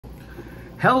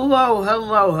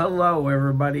Hello,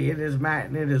 everybody. It is Matt,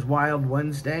 and it is Wild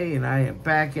Wednesday, and I am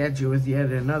back at you with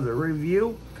yet another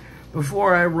review.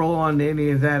 Before I roll on to any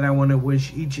of that, I want to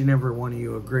wish each and every one of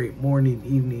you a great morning,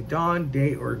 evening, dawn,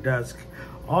 day, or dusk.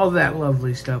 All that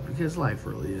lovely stuff, because life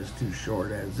really is too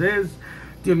short as is.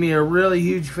 Do me a really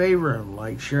huge favor and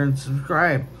like, share, and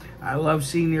subscribe. I love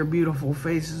seeing your beautiful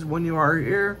faces when you are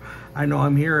here. I know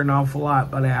I'm here an awful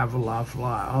lot, but I have an awful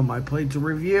lot on my plate to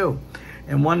review.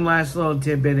 And one last little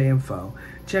tidbit of info.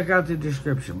 Check out the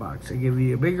description box. I give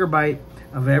you a bigger bite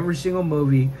of every single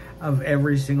movie of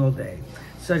every single day.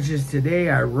 Such as today,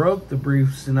 I wrote the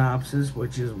brief synopsis,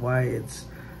 which is why it's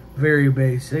very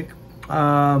basic.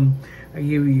 I give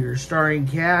you your starring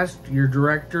cast, your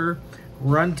director,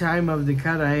 runtime of the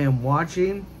cut I am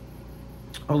watching,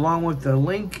 along with the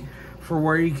link for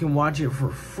where you can watch it for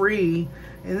free.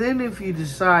 And then if you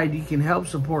decide, you can help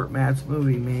support Matt's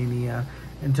Movie Mania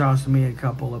and toss me a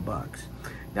couple of bucks.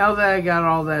 Now that I got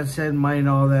all that said and mind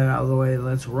all that out of the way,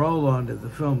 let's roll on to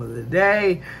the film of the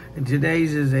day. And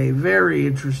today's is a very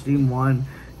interesting one.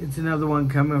 It's another one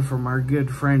coming from our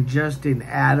good friend Justin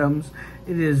Adams.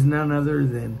 It is none other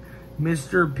than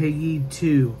Mr. Piggy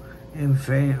 2 and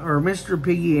Mr.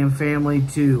 Piggy and Family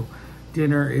 2.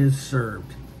 Dinner is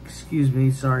served. Excuse me,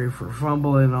 sorry for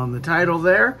fumbling on the title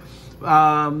there.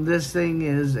 This thing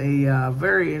is a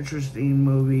very interesting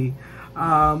movie.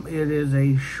 It is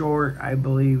a short, I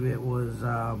believe it was,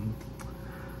 I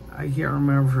can't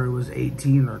remember if it was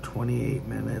 18 or 28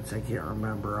 minutes. I can't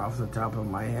remember off the top of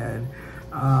my head.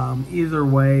 Either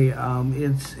way,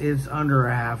 it's under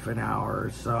a half an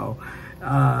hour, so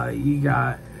you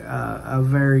got a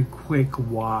very quick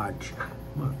watch.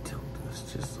 I'm going to tilt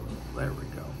this just a little. There we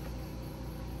go.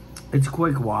 It's a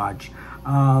quick watch.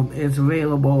 It's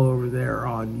available over there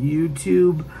on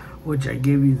YouTube, which I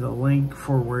give you the link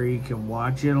for where you can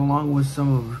watch it, along with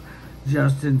some of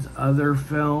Justin's other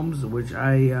films, which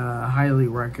I highly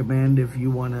recommend if you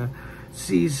want to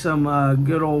see some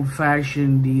good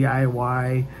old-fashioned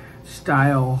DIY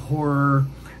style horror.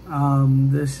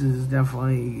 This is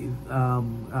definitely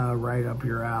right up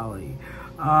your alley.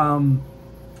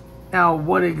 Now,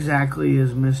 what exactly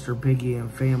is Mr. Piggy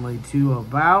and Family 2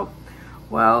 about?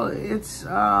 Well, it's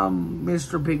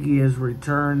Mr. Piggy has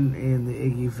returned in the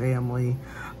Iggy family.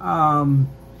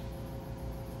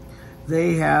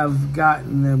 They have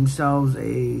gotten themselves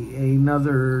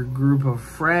another group of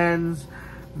friends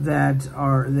that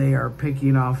they are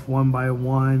picking off one by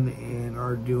one and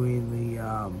are doing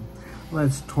the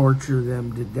let's torture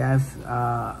them to death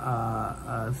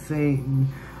thing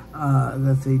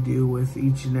that they do with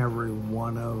each and every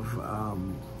one of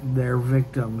their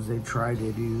victims. They try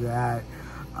to do that.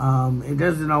 It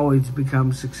doesn't always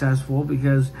become successful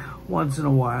because once in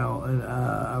a while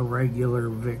a regular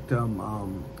victim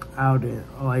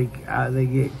they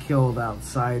get killed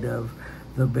outside of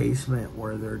the basement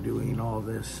where they're doing all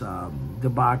this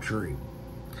debauchery.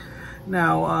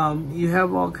 Now you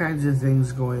have all kinds of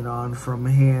things going on, from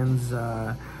hands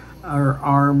or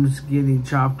arms getting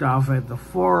chopped off at the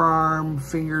forearm,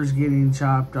 fingers getting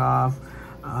chopped off,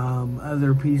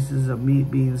 other pieces of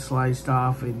meat being sliced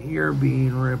off, an ear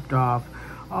being ripped off,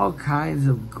 all kinds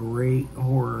of great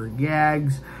horror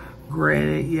gags.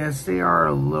 Granted, yes, they are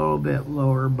a little bit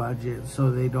lower budget,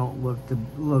 so they don't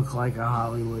look like a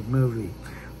Hollywood movie.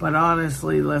 But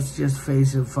honestly, let's just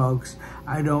face it, folks,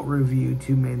 I don't review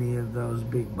too many of those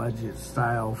big budget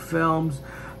style films.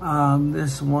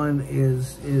 This one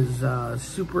is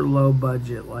super low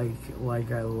budget,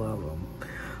 like I love them.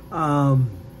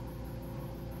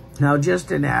 Now,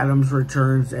 Justin Adams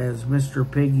returns as Mr.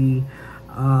 Piggy.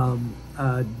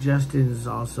 Justin is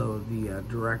also the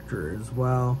director as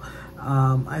well.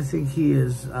 I think he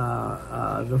is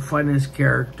the funnest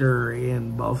character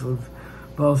in both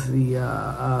the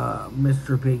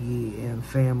Mr. Piggy and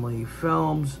Family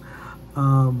films.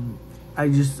 I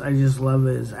just love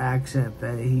his accent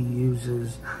that he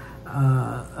uses,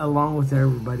 along with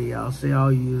everybody else. They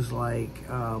all use like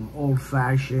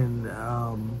old-fashioned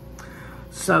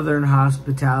Southern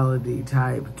hospitality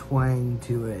type twang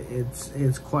to it.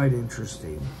 It's quite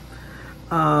interesting.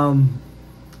 I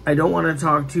don't want to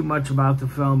talk too much about the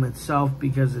film itself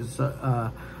because it's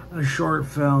a short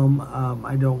film.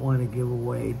 I don't want to give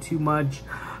away too much.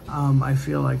 I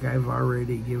feel like I've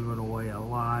already given away a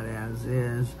lot as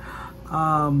is.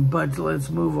 But let's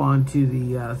move on to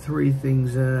the three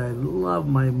things that I love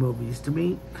my movies to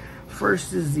me.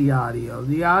 First is the audio.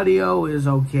 The audio is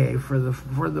okay for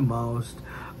the most.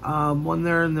 When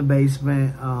they're in the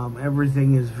basement,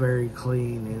 everything is very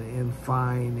clean and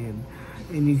fine,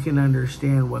 and you can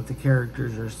understand what the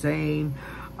characters are saying.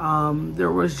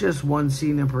 There was just one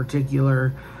scene in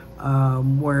particular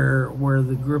where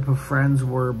the group of friends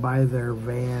were by their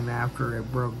van after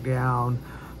it broke down.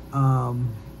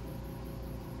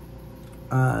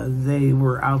 They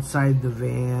were outside the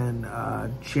van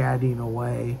chatting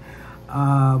away.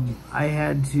 I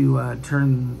had to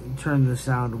turn the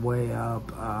sound way up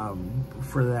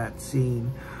for that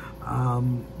scene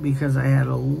because I had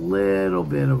a little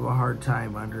bit of a hard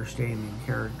time understanding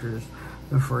characters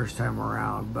the first time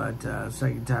around, but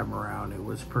second time around it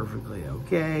was perfectly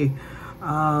okay.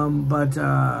 But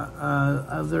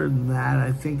other than that,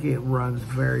 I think it runs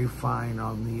very fine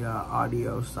on the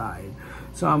audio side.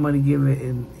 So I'm going to give it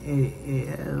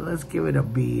let's give it a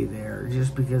B there,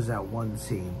 just because that one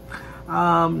scene.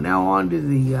 Now on to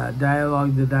the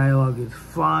dialogue. The dialogue is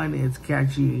fun. It's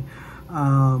catchy.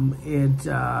 It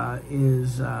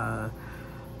is how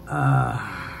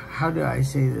do I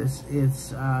say this?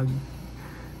 It's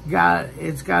got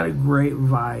a great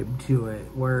vibe to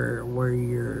it, where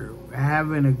you're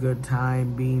having a good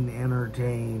time, being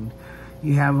entertained.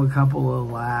 You have a couple of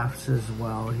laughs as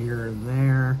well here and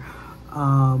there.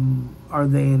 Are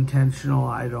they intentional?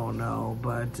 I don't know,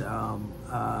 but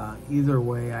either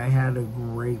way, I had a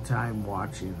great time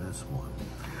watching this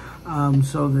one.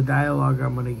 So the dialogue,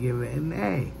 I'm going to give it an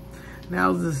A.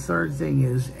 Now the third thing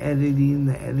is editing.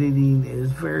 The editing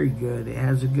is very good. It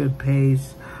has a good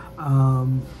pace. I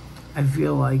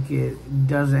feel like it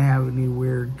doesn't have any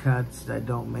weird cuts that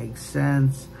don't make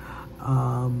sense.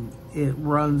 It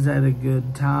runs at a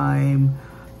good time.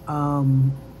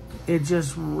 It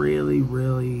just really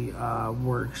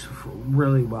works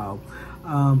really well.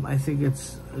 I think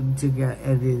it's to get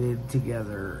edited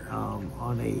together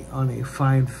on a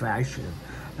fine fashion.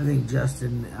 I think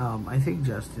Justin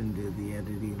did the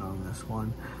editing on this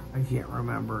one. I can't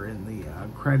remember in the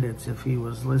credits if he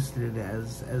was listed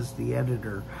as the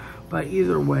editor, but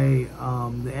either way,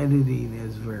 the editing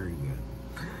is very good.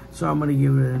 So I'm going to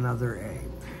give it another A.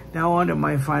 Now on to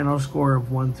my final score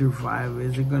of 1 through 5.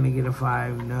 Is it going to get a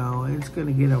 5? No, it's going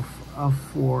to get a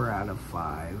 4 out of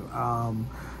 5.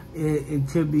 It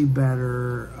could be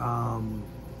better.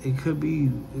 It could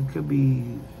be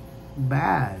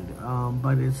bad,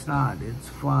 but it's not. It's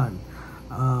fun.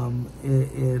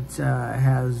 It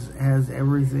has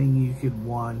everything you could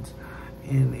want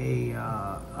in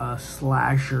a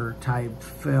slasher type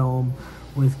film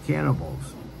with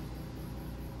cannibals.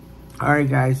 All right,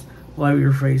 guys. Love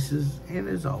your faces, and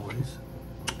as always,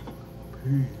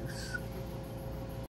 peace.